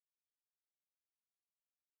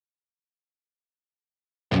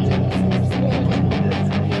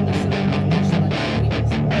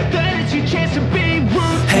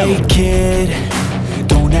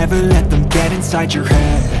ever let them get inside your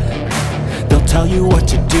head. They'll tell you what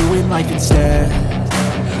to do in life instead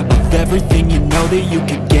of everything you know that you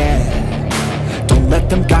could get. Don't let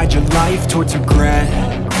them guide your life towards regret.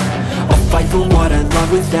 I'll fight for what I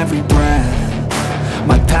love with every breath.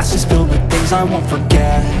 My past is filled with things I won't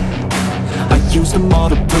forget. I use them all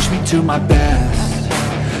to push me to my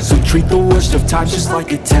best. So treat the worst of times just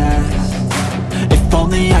like a test. If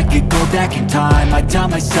only I could go back in time, I'd tell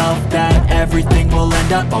myself that everything will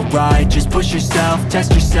end up alright. Just push yourself,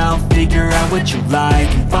 test yourself, figure out what you like,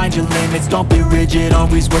 and find your limits, don't be rigid,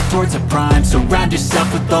 always work towards a prime. Surround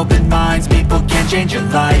yourself with open minds, people can change your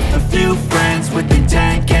life. A few friends with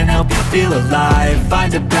intent can help you feel alive.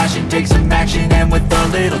 Find a passion, take some action, and with a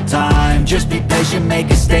little time, just be patient, make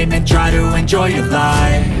a statement, try to enjoy your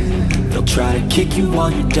life. They'll try to kick you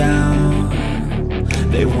while you're down.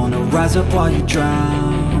 They wanna rise up while you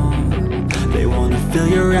drown. They wanna fill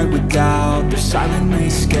your head with doubt. They're silently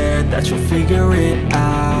scared that you'll figure it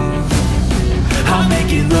out. I'll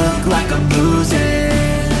make it look like I'm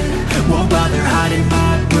losing, won't bother hiding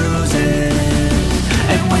my bruises.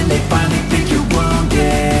 And when they finally think you're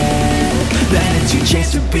wounded, then it's your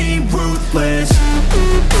chance to be ruthless.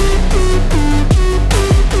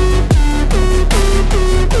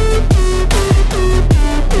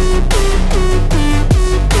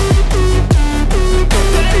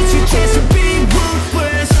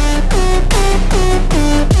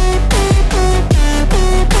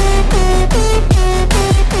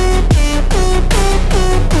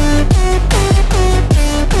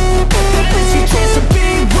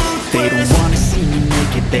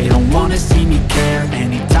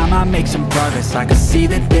 I can see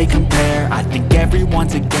that they compare. I think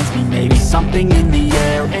everyone's against me, maybe something in the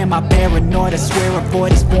air. Am I paranoid? I swear a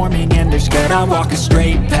void is forming and they're scared I walk a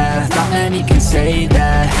straight path. Not many can say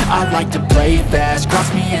that. I like to play fast,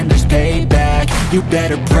 cross me and there's payback. You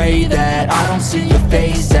better pray that I don't see your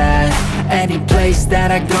face at any place that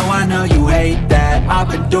I go. I know you hate that. I've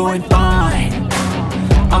been doing fine,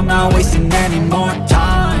 I'm not wasting any more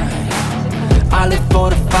time. I live for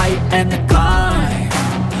the fight and the climb,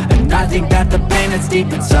 and I think that the pain that's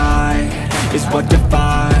deep inside is what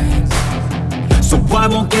defines. So I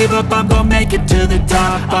won't give up, I'm gonna make it to the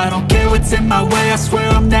top. I don't care what's in my way, I swear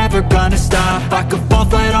I'm never gonna stop. I could fall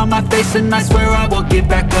flat on my face and I swear I won't get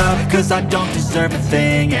back up, cause I don't deserve a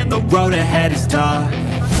thing and the road ahead is tough.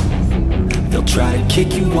 They'll try to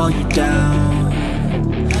kick you while you're down.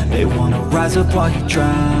 They wanna rise up while you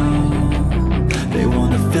drown. They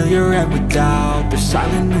wanna fill your head with doubt. They're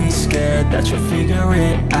silently scared that you'll figure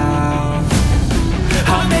it out.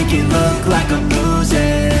 I'll make it look like I'm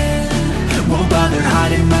losing, won't bother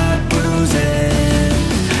hiding my bruises.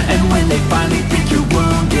 And when they finally think you're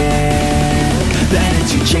wounded, then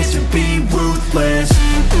it's your chance to be ruthless.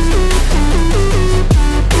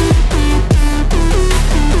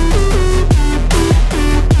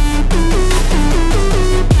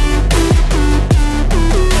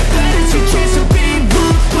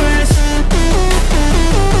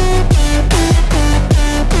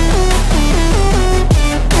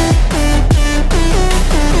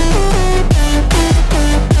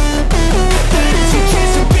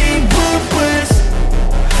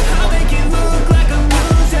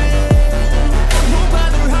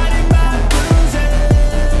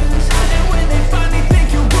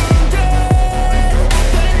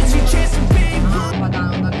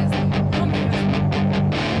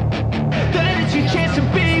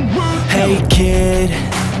 Hey kid,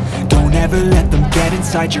 don't ever let them get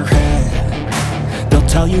inside your head. They'll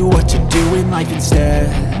tell you what to do in life instead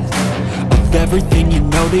of everything you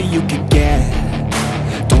know that you could get.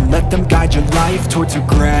 Don't let them guide your life towards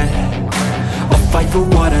regret. I'll fight for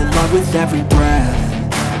what I love with every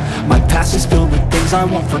breath. My past is filled with things I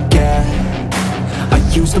won't forget. I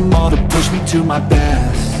use them all to push me to my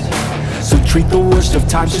best. So treat the worst of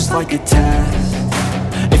times just like a test.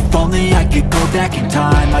 If only I could go back in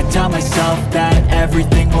time, I'd tell myself that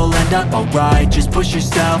everything will end up alright. Just push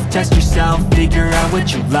yourself, test yourself, figure out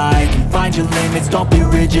what you like, and find your limits, don't be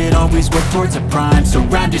rigid, always work towards a prime.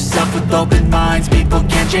 Surround yourself with open minds, people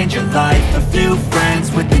can change your life. A few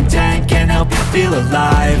friends with intent can help you feel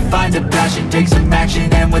alive. Find a passion, take some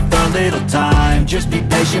action, and with a little time, just be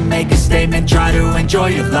patient, make a statement, try to enjoy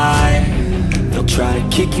your life. They'll try to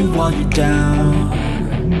kick you while you're down.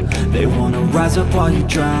 They wanna rise up while you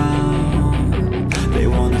drown. They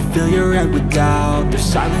wanna fill your head with doubt. They're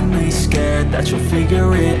silently scared that you'll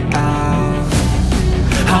figure it out.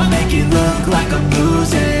 I'll make it look like I'm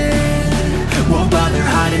losing, won't bother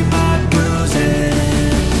hiding my bruises.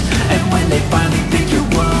 And when they finally think you're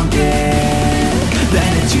wounded,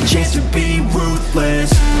 then it's your chance to be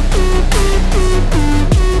ruthless.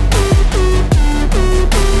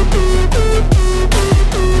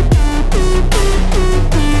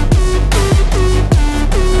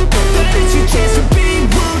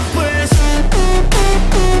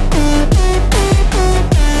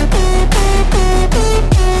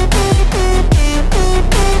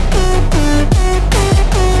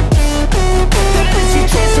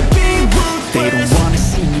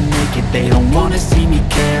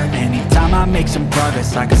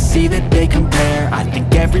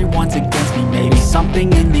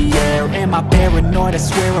 not paranoid, I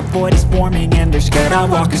swear a void is forming and they're scared. I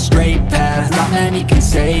walk a straight path, not many can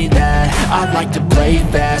say that. I like to play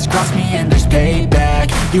fast, cross me and there's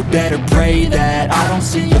payback. You better pray that I don't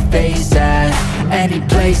see your face at any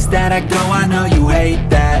place that I go. I know you hate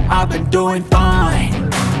that. I've been doing fine,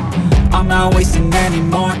 I'm not wasting any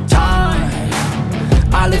more time.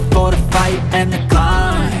 I live for the fight and the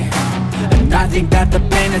climb, and I think that the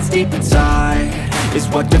pain that's deep inside is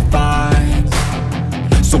what defines.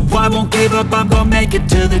 So I won't give up, I'm gonna make it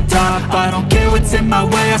to the top. I don't care what's in my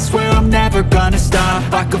way, I swear I'm never gonna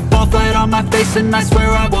stop. I could fall flat on my face and I swear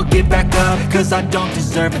I will get back up, cause I don't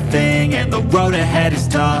deserve a thing and the road ahead is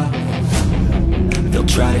tough. They'll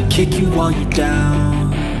try to kick you while you're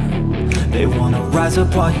down, they wanna rise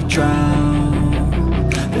up while you drown.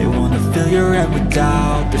 They wanna fill your head with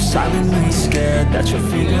doubt, they're silently scared that you'll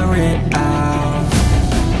figure it out.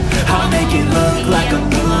 I'll make it look like I'm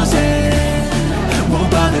losing, won't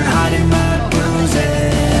bother hiding my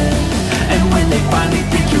bruises. And when they finally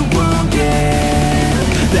think you're wounded,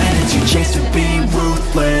 then it's your chance to be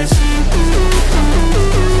ruthless.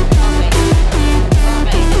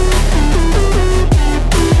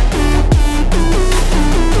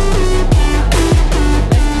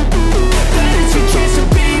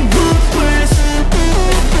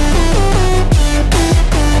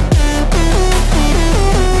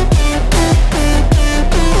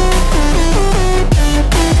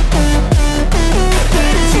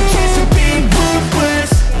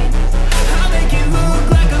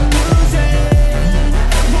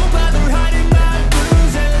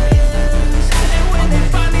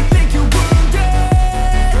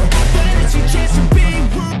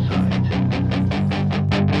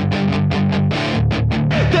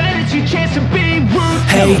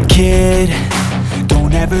 Hey kid,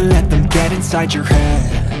 don't ever let them get inside your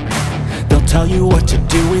head. They'll tell you what to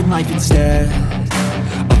do in life instead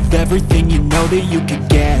of everything you know that you could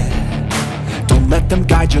get. Don't let them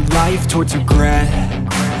guide your life towards regret.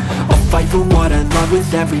 I'll fight for what I love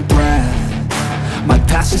with every breath. My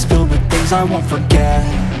past is filled with things I won't forget.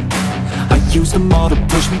 I use them all to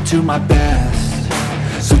push me to my best.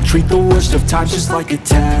 So treat the worst of times just like a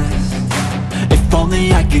test. If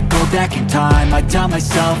only I could go back in time, I'd tell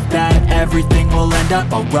myself that everything will end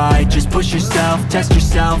up alright. Just push yourself, test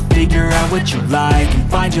yourself, figure out what you like,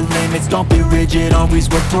 and find your limits, don't be rigid, always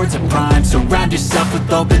work towards a prime. Surround yourself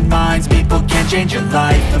with open minds, people can change your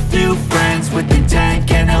life. A few friends with intent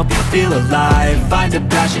can help you feel alive. Find a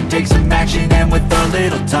passion, take some action, and with a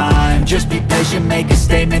little time, just be patient, make a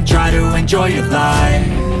statement, try to enjoy your life.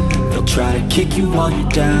 They'll try to kick you while you're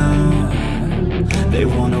down, they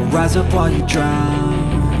wanna rise up while you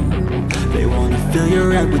drown. They wanna fill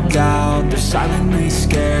your head with doubt, they're silently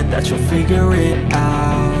scared that you'll figure it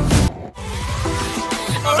out.